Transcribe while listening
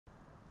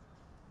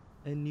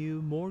A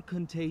new, more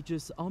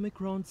contagious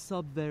Omicron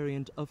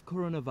subvariant of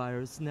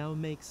coronavirus now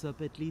makes up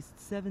at least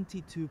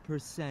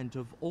 72%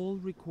 of all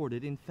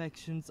recorded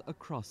infections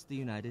across the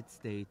United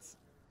States.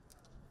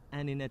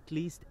 And in at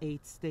least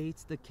 8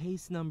 states, the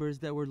case numbers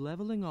that were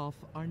leveling off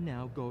are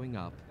now going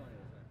up.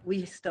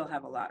 We still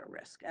have a lot of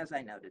risk, as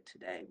I noted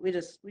today. We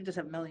just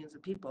have millions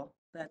of people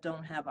that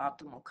don't have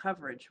optimal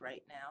coverage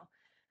right now.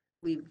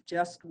 We've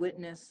just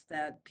witnessed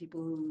that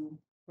people who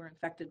were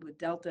infected with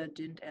Delta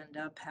didn't end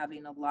up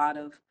having a lot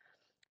of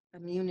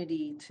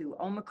immunity to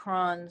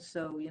Omicron.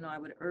 So, I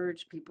would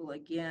urge people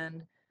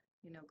again,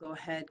 go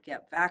ahead,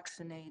 get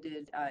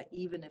vaccinated,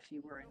 even if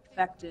you were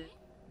infected.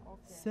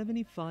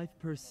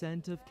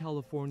 75% of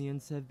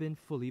Californians have been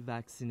fully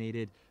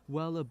vaccinated,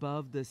 well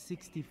above the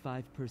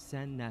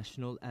 65%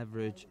 national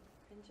average.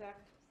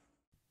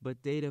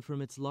 But data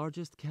from its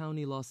largest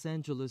county, Los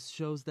Angeles,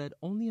 shows that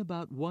only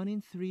about 1 in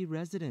 3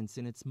 residents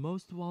in its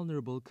most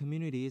vulnerable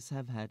communities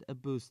have had a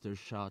booster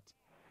shot,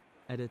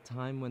 at a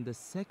time when the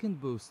second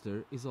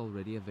booster is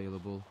already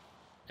available.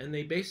 And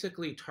they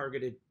basically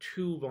targeted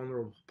two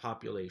vulnerable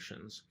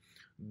populations,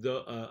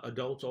 the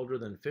adults older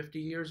than 50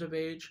 years of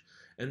age,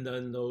 and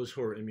then those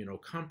who are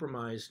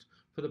immunocompromised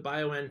for the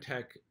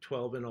BioNTech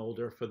 12 and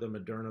older, for the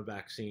Moderna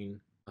vaccine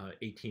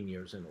 18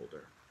 years and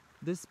older.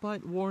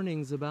 Despite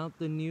warnings about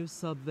the new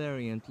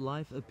subvariant,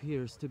 life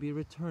appears to be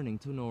returning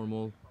to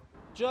normal.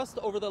 Just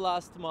over the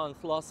last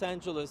month, Los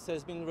Angeles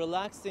has been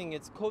relaxing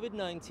its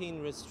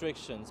COVID-19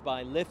 restrictions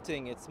by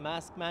lifting its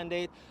mask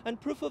mandate and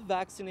proof of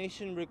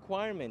vaccination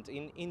requirement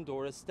in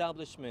indoor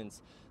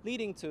establishments,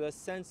 leading to a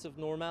sense of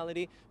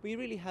normality we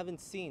really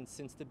haven't seen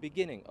since the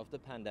beginning of the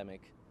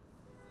pandemic.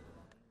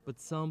 But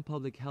some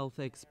public health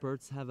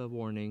experts have a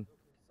warning.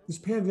 This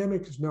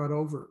pandemic is not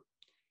over.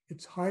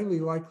 It's highly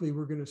likely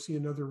we're going to see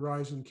another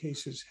rise in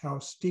cases. How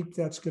steep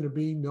that's going to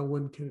be, no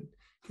one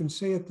can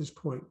say at this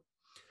point.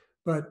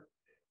 But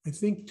I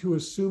think to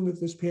assume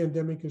that this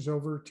pandemic is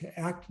over, to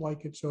act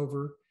like it's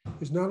over,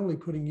 is not only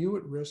putting you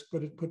at risk,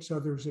 but it puts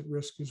others at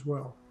risk as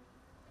well.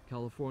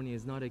 California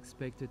is not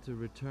expected to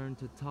return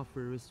to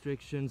tougher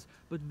restrictions,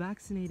 but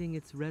vaccinating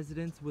its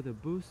residents with a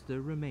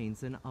booster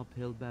remains an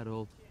uphill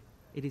battle.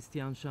 It is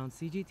Tian Shan,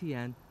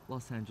 CGTN,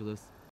 Los Angeles.